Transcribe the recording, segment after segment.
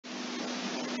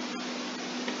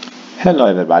Hello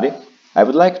everybody. I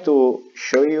would like to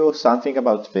show you something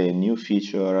about the new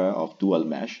feature of dual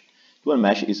mesh. Dual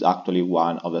mesh is actually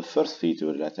one of the first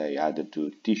features that I added to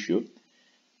Tissue,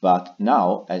 but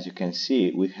now as you can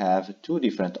see we have two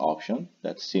different options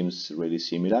that seems really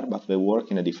similar, but they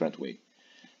work in a different way.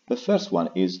 The first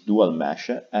one is dual mesh,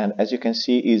 and as you can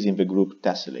see is in the group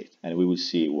tessellate, and we will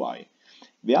see why.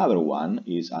 The other one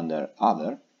is under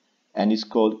other, and it's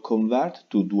called convert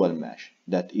to dual mesh.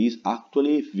 That is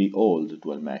actually the old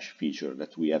dual mesh feature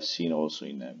that we have seen also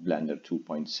in Blender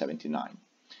 2.79.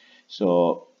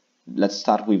 So let's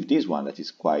start with this one that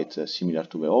is quite similar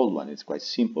to the old one. It's quite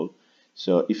simple.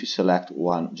 So if you select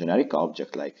one generic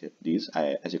object like this,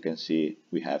 as you can see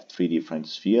we have three different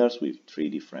spheres with three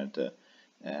different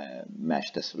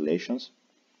mesh tessellations,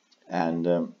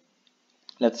 and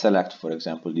let's select, for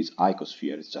example, this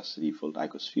icosphere. It's just a default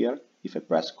icosphere. If I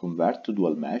press convert to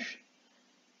dual mesh,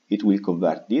 it will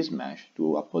convert this mesh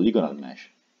to a polygonal mesh.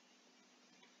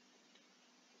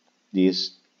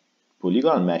 This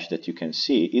polygonal mesh that you can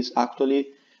see is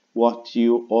actually what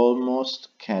you almost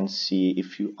can see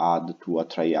if you add to a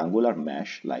triangular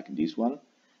mesh like this one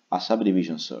a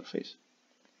subdivision surface.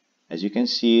 As you can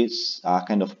see, it's a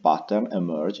kind of pattern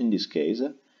emerge in this case,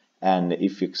 and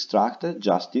if you extract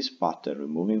just this pattern,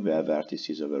 removing the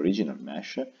vertices of the original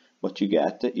mesh, what you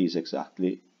get is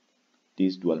exactly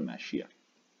this dual mesh here.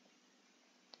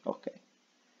 Okay,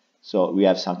 so we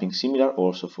have something similar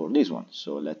also for this one.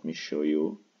 So let me show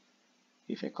you.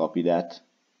 If I copy that,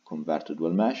 convert to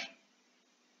dual mesh,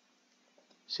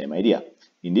 same idea.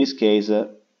 In this case,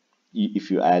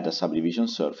 if you add a subdivision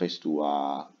surface to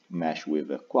a mesh with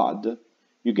a quad,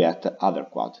 you get other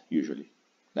quad usually,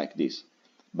 like this.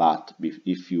 But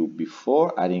if you,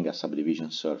 before adding a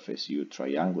subdivision surface, you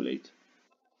triangulate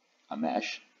a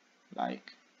mesh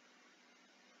like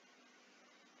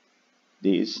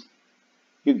this,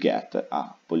 you get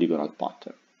a polygonal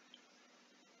pattern.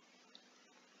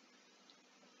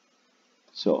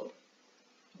 So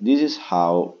this is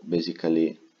how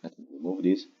basically, let me remove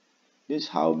this, this is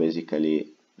how basically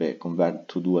the convert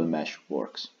to dual mesh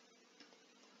works.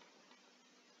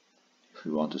 If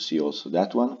we want to see also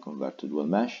that one, convert to dual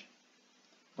mesh,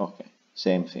 okay,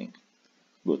 same thing,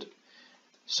 good.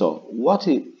 So what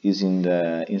is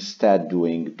instead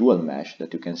doing dual mesh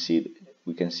that you can see,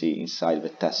 we can see inside the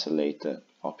tessellate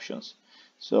options.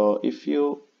 So if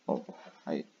you,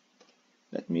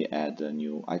 let me add a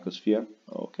new icosphere.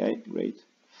 Okay, great,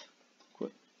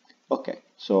 good. Okay,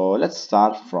 so let's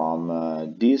start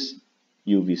from this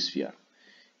UV sphere.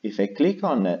 If I click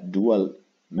on dual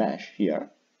mesh here,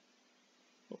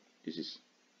 this is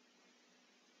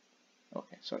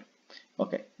okay, sorry,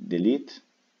 okay, delete.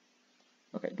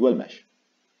 Okay, dual mesh.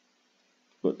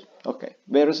 Good. Okay,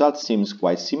 the result seems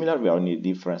quite similar. The only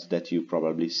difference that you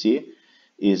probably see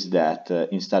is that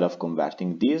instead of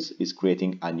converting this, it's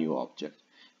creating a new object.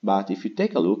 But if you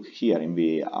take a look here in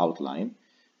the outline,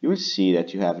 you will see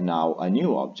that you have now a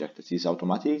new object that is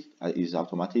automatically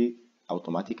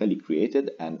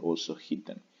created and also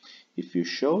hidden. If you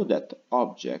show that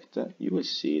object, you will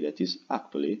see that is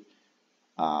actually,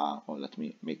 let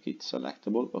me make it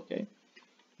selectable. Okay.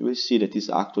 You will see that it's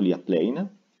actually a plane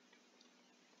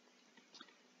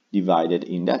divided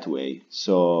in that way.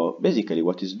 So basically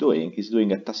what it's doing is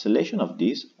doing a tessellation of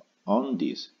this on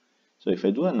this. So if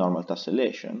I do a normal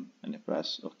tessellation and I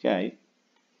press OK,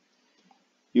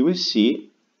 you will see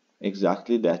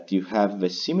exactly that you have a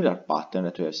similar pattern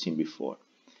that we have seen before.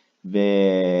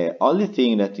 The only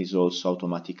thing that is also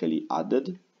automatically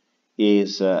added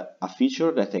is a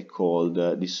feature that I called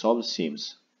dissolve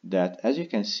seams, that as you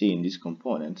can see in this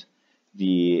component,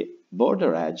 the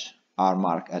border edge are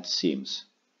marked as seams.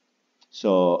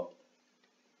 So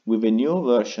with a new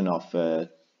version of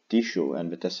Tissue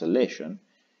and the tessellation,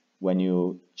 when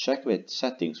you check the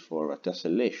settings for a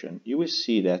tessellation, you will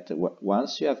see that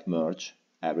once you have merged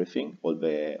everything, all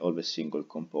the single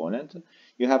component,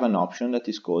 you have an option that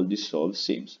is called dissolve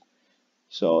seams.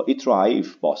 So it tries,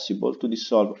 if possible, to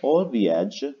dissolve all the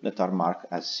edges that are marked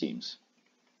as seams.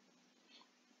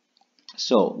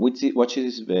 So which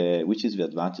is the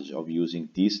advantage of using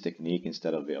this technique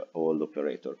instead of the old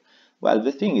operator? Well,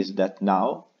 the thing is that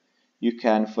now you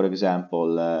can, for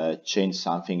example, change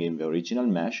something in the original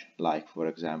mesh, like for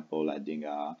example adding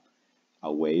a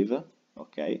wave,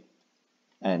 okay?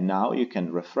 And now you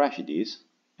can refresh this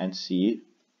and see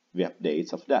the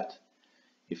updates of that.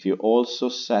 If you also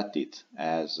set it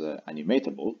as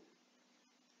animatable,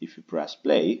 if you press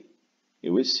play,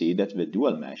 you will see that the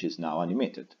dual mesh is now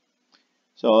animated.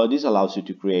 So this allows you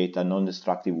to create a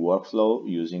non-destructive workflow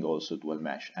using also dual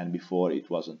mesh, and before it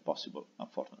wasn't possible,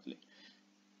 unfortunately.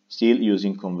 still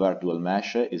using convert dual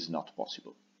mesh is not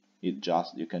possible.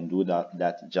 You can do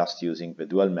that just using the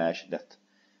dual mesh that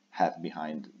have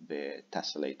behind the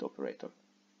tessellate operator.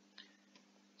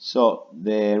 So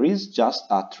there is just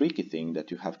a tricky thing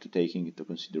that you have to take into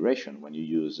consideration when you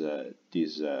use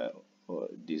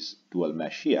this dual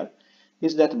mesh here,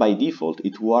 is that by default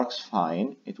it works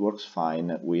fine. It works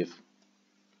fine with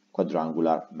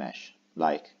quadrangular mesh,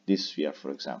 like this sphere, for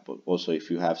example. Also,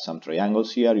 if you have some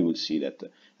triangles here, you will see that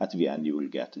at the end you will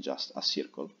get just a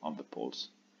circle on the poles.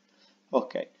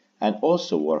 Okay, and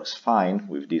also works fine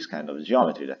with this kind of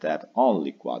geometry that have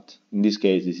only quad. In this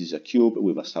case, this is a cube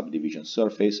with a subdivision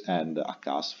surface and a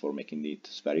cast for making it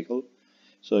spherical.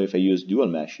 So if I use dual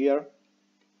mesh here,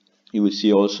 you will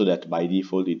see also that by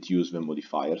default it uses the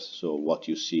modifiers. So what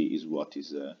you see is what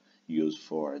is used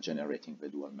for generating the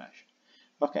dual mesh.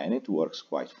 Okay, and it works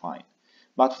quite fine.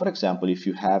 But for example, if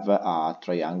you have a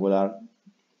triangular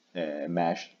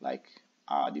mesh, like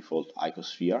a default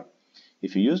icosphere,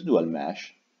 if you use dual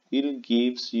mesh, it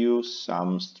gives you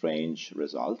some strange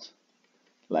results,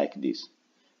 like this.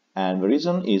 And the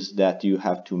reason is that you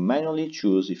have to manually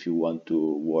choose if you want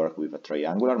to work with a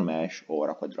triangular mesh or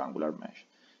a quadrangular mesh.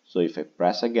 So if I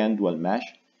press again dual mesh,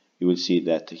 you will see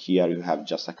that here you have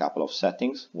just a couple of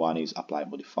settings. One is apply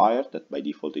modifier, that by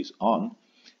default is on,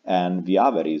 and the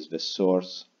other is the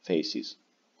source faces.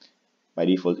 By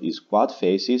default is quad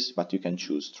faces, but you can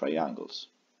choose triangles.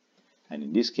 And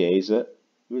in this case, you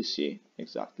will see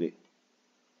exactly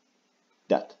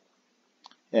that.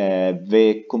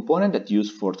 The component that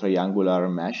used for triangular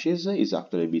meshes is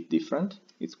actually a bit different.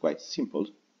 It's quite simple,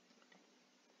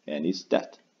 and it's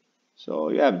that. So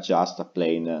you have just a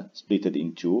plane split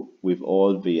in two with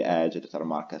all the edges that are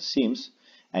marked as seams,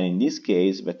 and in this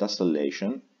case the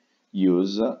tessellation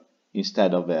use,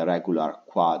 instead of a regular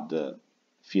quad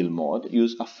fill mode,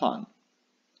 use a fan.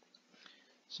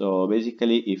 So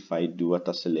basically, if I do a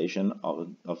tessellation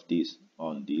of this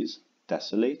on this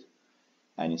tessellate,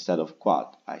 and instead of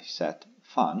quad I set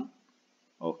fan,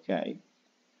 okay,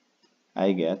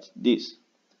 I get this.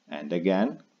 And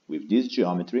again, with this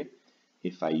geometry,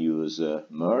 if I use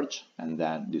merge and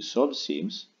then dissolve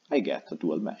seams, I get a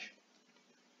dual mesh.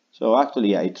 So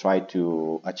actually I try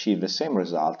to achieve the same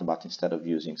result, but instead of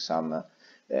using some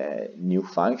new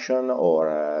function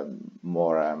or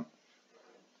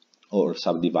or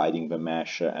subdividing the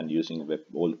mesh and using the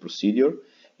old procedure,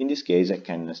 in this case I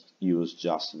can use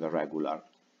just the regular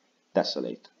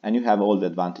tessellate. And you have all the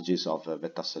advantages of the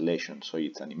tessellation, so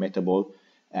it's animatable,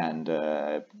 and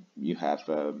you have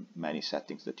many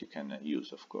settings that you can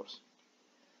use, of course.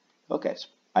 Okay, so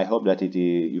I hope that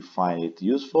you find it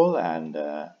useful, and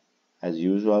as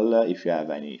usual, if you have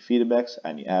any feedbacks,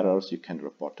 any errors, you can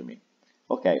report to me.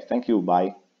 Okay, thank you,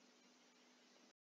 bye.